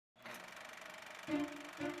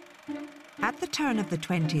At the turn of the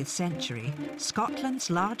 20th century, Scotland's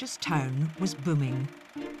largest town was booming.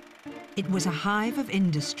 It was a hive of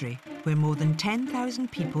industry where more than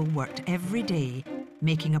 10,000 people worked every day,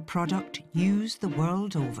 making a product used the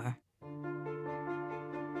world over.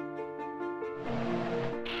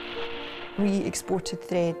 We exported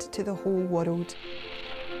thread to the whole world.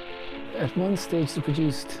 At one stage, they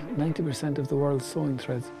produced 90% of the world's sewing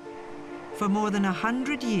threads. For more than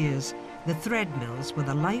 100 years, the thread mills were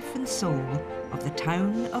the life and soul of the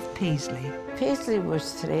town of Paisley. Paisley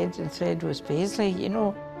was thread and thread was Paisley, you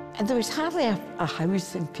know. And there was hardly a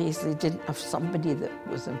house in Paisley didn't have somebody that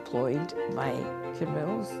was employed by the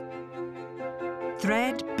mills.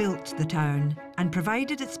 Thread built the town and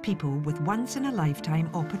provided its people with once-in-a-lifetime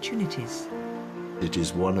opportunities. It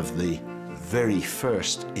is one of the very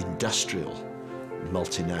first industrial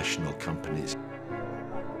multinational companies.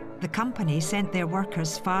 The company sent their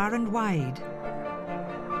workers far and wide.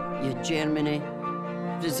 You had Germany,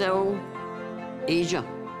 Brazil, Asia,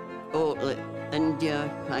 like India,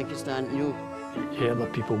 Pakistan, you know. You hear the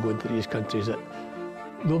people going to these countries that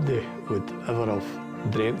nobody would ever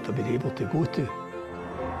have dreamt of being able to go to.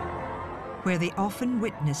 Where they often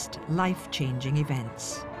witnessed life-changing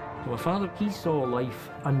events. My father, he saw life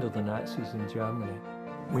under the Nazis in Germany.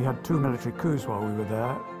 We had 2 military coups while we were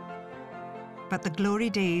there. But the glory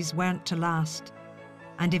days weren't to last,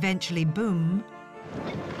 and eventually boom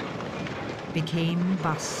became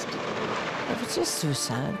bust. It was just so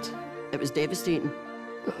sad. It was devastating.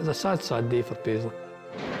 It was a sad, sad day for Paisley.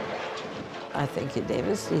 I think it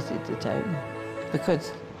devastated the town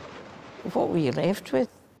because what were you left with?